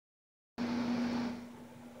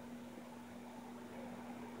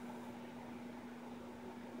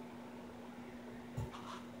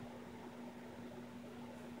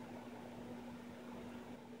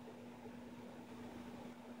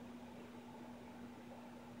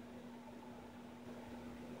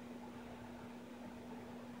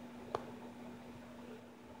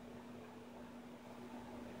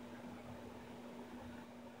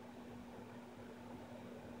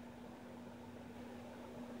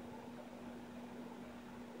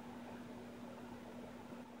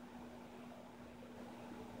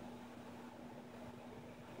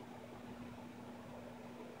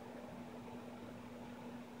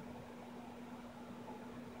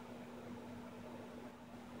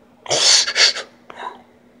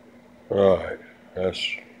Alright, that's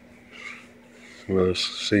another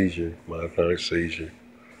seizure, myoclonic seizure.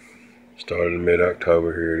 Started in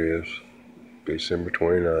mid-October, here it is, December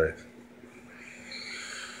 29th.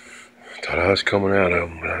 Thought I was coming out of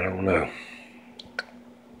them, but I don't know.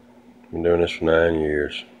 Been doing this for 9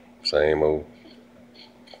 years. Same old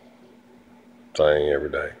thing every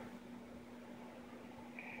day.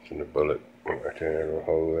 And the bullet went right there in the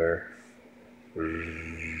hole there.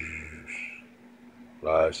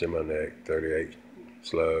 Lodged in my neck, 38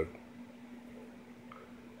 slug.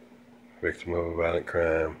 Victim of a violent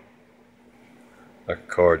crime. Like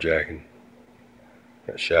a carjacking.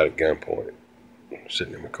 Got shot at gunpoint.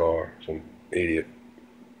 Sitting in my car. Some idiot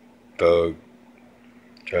thug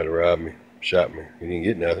tried to rob me. Shot me. He didn't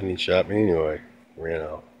get nothing. He shot me anyway. Ran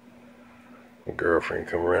off. My girlfriend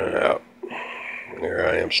come running out. And there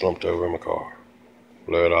I am, slumped over in my car.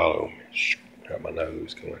 Blood all over me. Got my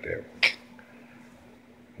nose going like that.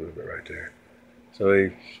 A little bit right there. So he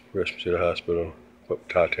rushed me to the hospital. Put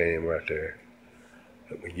titanium right there.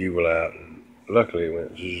 Put my uval out, and luckily it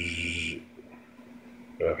went zzz.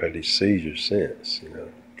 But I've had these seizures since,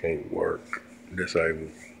 can't work,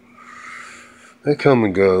 disabled. They come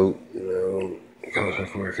and go, because I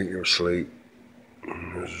can't go to sleep.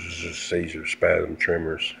 Seizure, spasm,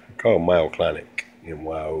 tremors. They're called myoclonic,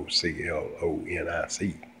 Myoclonic.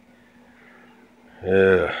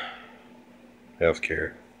 Yeah,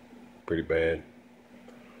 healthcare, pretty bad.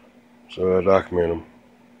 So I document them,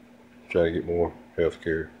 try to get more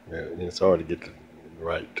healthcare. Yeah, and it's hard to get the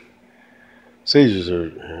right. Seizures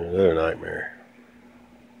they're a nightmare.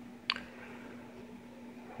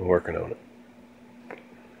 I'm working on it.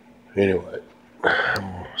 Anyway, I'm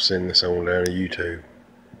gonna send this on down to YouTube.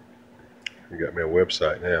 We got me a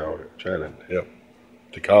website now, trying to help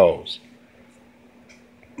the cause.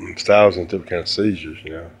 It's thousands of different kind of seizures,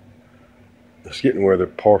 It's getting where they're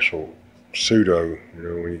partial, pseudo,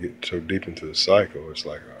 when you get so deep into the cycle, it's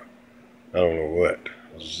like I don't know what.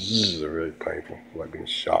 Zzz, are really painful, like being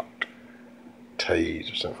shocked,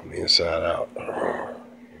 tased or something from the inside out.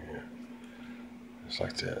 Yeah. It's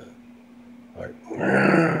like that. Like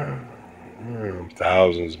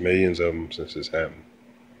thousands, millions of them since this happened.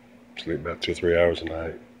 Sleep about 2 or 3 hours a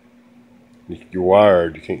night. You're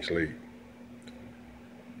wired, you can't sleep.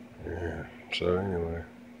 Yeah. So anyway,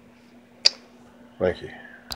 thank you.